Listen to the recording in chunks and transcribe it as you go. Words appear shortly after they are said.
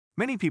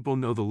Many people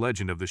know the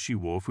legend of the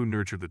she-wolf who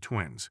nurtured the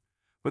twins,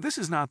 but this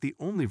is not the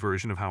only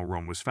version of how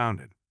Rome was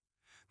founded.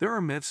 There are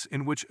myths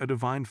in which a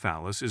divine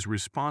phallus is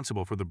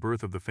responsible for the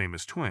birth of the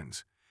famous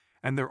twins,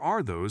 and there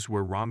are those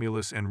where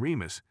Romulus and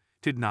Remus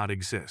did not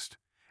exist,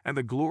 and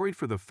the glory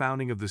for the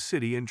founding of the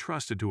city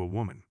entrusted to a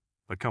woman.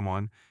 But come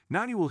on,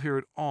 now you will hear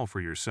it all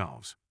for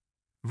yourselves.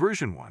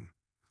 Version 1.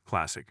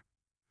 Classic.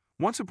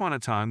 Once upon a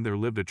time there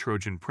lived a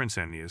Trojan prince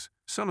Aeneas,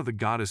 son of the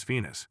goddess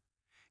Venus.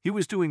 He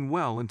was doing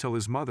well until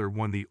his mother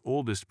won the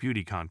oldest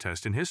beauty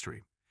contest in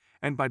history,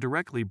 and by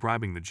directly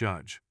bribing the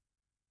judge.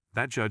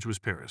 That judge was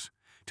Paris,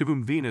 to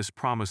whom Venus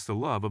promised the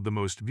love of the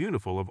most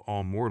beautiful of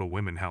all mortal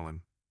women,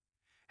 Helen.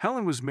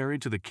 Helen was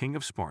married to the king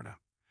of Sparta.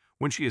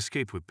 When she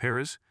escaped with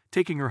Paris,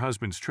 taking her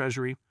husband's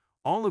treasury,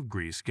 all of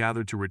Greece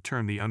gathered to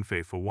return the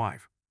unfaithful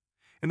wife.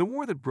 In the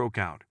war that broke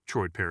out,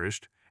 Troy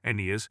perished.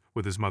 Aeneas,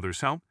 with his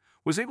mother's help,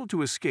 was able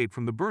to escape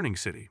from the burning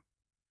city.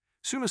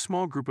 Soon a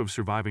small group of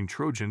surviving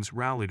Trojans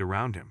rallied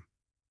around him.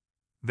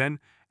 Then,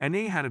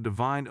 Aeneas had a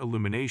divine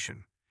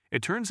illumination.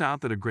 It turns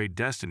out that a great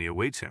destiny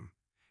awaits him.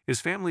 His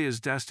family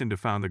is destined to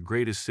found the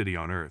greatest city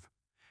on earth.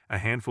 A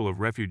handful of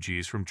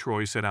refugees from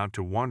Troy set out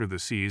to wander the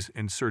seas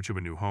in search of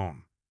a new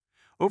home.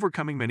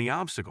 Overcoming many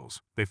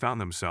obstacles, they found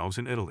themselves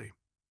in Italy.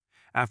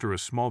 After a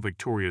small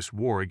victorious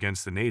war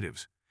against the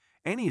natives,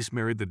 Aeneas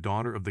married the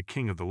daughter of the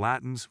king of the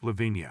Latins,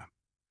 Lavinia.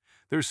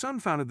 Their son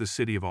founded the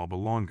city of Alba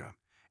Longa,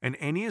 and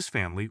Aeneas'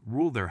 family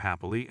ruled there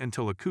happily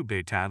until a coup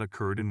d'état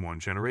occurred in one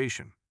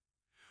generation.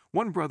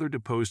 One brother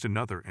deposed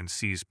another and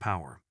seized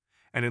power,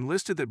 and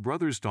enlisted that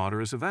brother's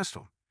daughter as a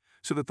vestal,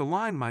 so that the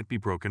line might be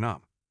broken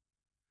up.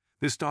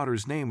 This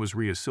daughter's name was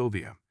Rhea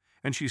Silvia,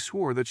 and she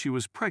swore that she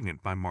was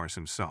pregnant by Mars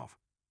himself.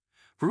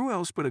 For who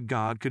else but a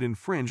god could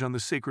infringe on the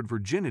sacred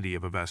virginity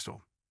of a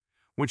vestal?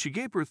 When she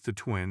gave birth to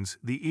twins,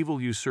 the evil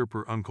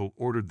usurper uncle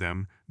ordered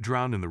them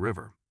drowned in the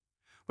river.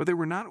 But they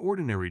were not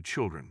ordinary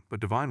children, but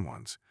divine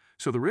ones,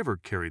 so the river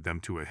carried them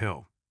to a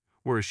hill,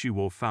 where a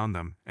she-wolf found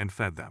them and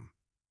fed them.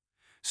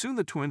 Soon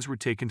the twins were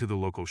taken to the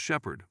local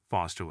shepherd,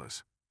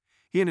 Faustulus.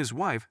 He and his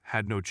wife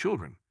had no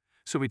children,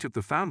 so he took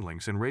the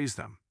foundlings and raised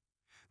them.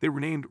 They were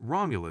named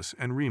Romulus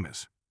and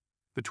Remus.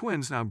 The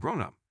twins, now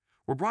grown up,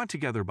 were brought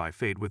together by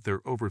fate with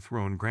their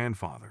overthrown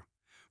grandfather,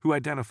 who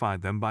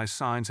identified them by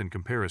signs and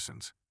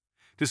comparisons.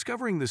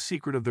 Discovering the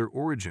secret of their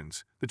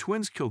origins, the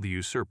twins killed the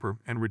usurper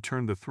and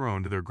returned the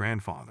throne to their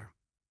grandfather.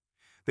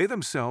 They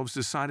themselves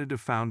decided to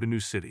found a new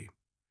city.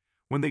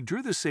 When they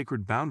drew the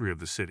sacred boundary of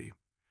the city,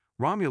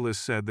 Romulus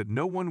said that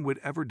no one would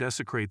ever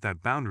desecrate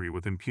that boundary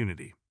with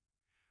impunity.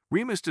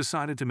 Remus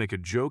decided to make a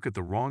joke at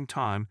the wrong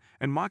time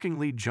and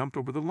mockingly jumped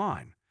over the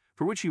line,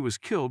 for which he was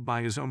killed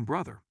by his own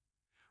brother.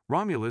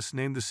 Romulus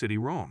named the city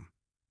Rome.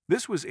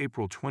 This was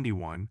April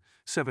 21,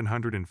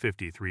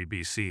 753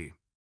 BC.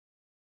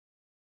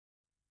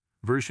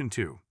 Version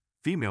 2.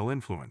 Female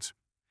influence.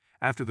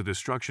 After the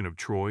destruction of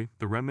Troy,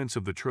 the remnants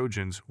of the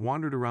Trojans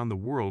wandered around the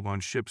world on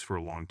ships for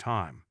a long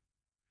time.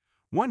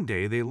 One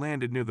day they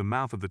landed near the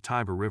mouth of the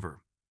Tiber River.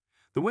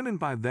 The women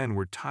by then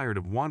were tired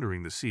of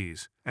wandering the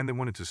seas, and they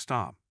wanted to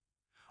stop.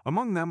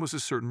 Among them was a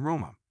certain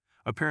Roma,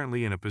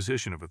 apparently in a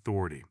position of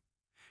authority.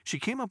 She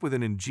came up with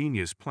an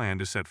ingenious plan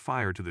to set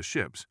fire to the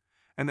ships,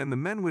 and then the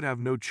men would have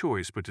no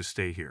choice but to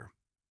stay here.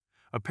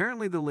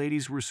 Apparently the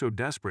ladies were so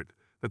desperate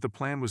that the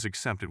plan was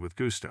accepted with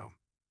gusto.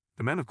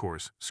 The men, of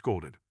course,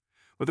 scolded,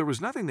 but there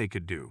was nothing they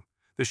could do.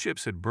 The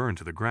ships had burned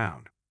to the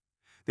ground.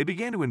 They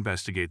began to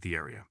investigate the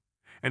area,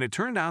 and it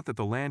turned out that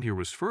the land here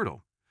was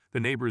fertile, the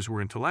neighbors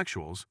were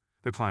intellectuals,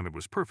 the climate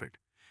was perfect,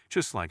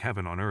 just like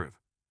heaven on earth.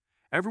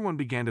 Everyone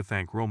began to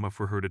thank Roma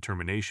for her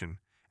determination,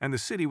 and the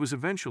city was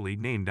eventually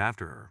named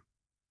after her.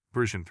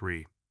 Version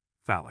 3.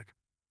 Phallic.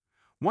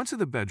 Once in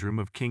the bedroom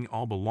of King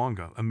Alba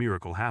Longa, a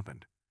miracle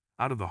happened.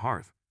 Out of the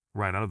hearth,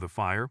 right out of the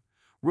fire,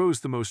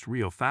 rose the most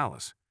real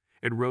phallus.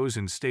 It rose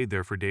and stayed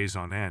there for days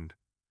on end.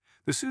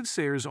 The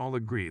soothsayers all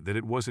agreed that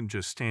it wasn't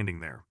just standing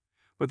there,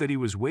 but that he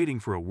was waiting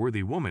for a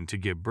worthy woman to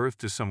give birth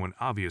to someone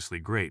obviously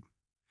great.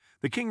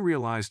 The king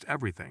realized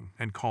everything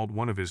and called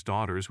one of his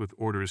daughters with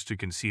orders to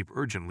conceive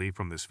urgently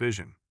from this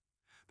vision.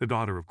 The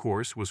daughter, of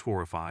course, was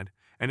horrified,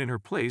 and in her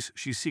place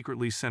she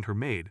secretly sent her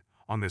maid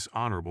on this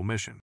honorable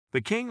mission.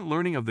 The king,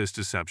 learning of this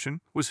deception,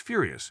 was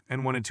furious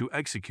and wanted to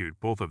execute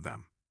both of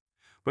them.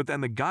 But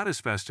then the goddess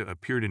Vesta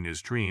appeared in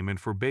his dream and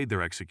forbade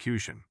their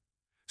execution.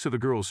 So the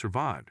girls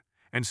survived,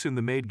 and soon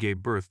the maid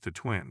gave birth to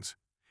twins.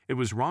 It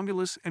was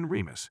Romulus and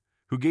Remus,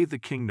 who gave the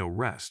king no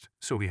rest,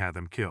 so he had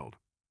them killed.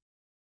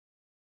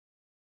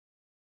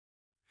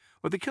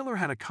 But the killer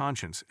had a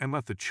conscience and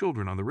left the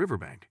children on the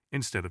riverbank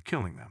instead of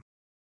killing them.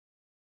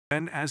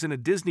 Then, as in a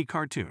Disney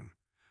cartoon,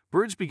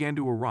 birds began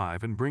to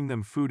arrive and bring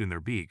them food in their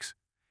beaks,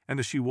 and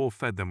the she-wolf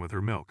fed them with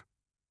her milk.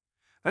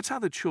 That's how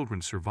the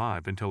children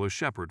survived until a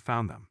shepherd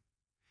found them.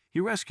 He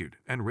rescued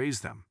and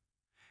raised them,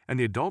 and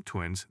the adult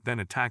twins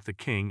then attacked the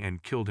king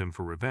and killed him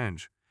for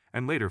revenge,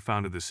 and later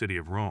founded the city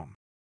of Rome.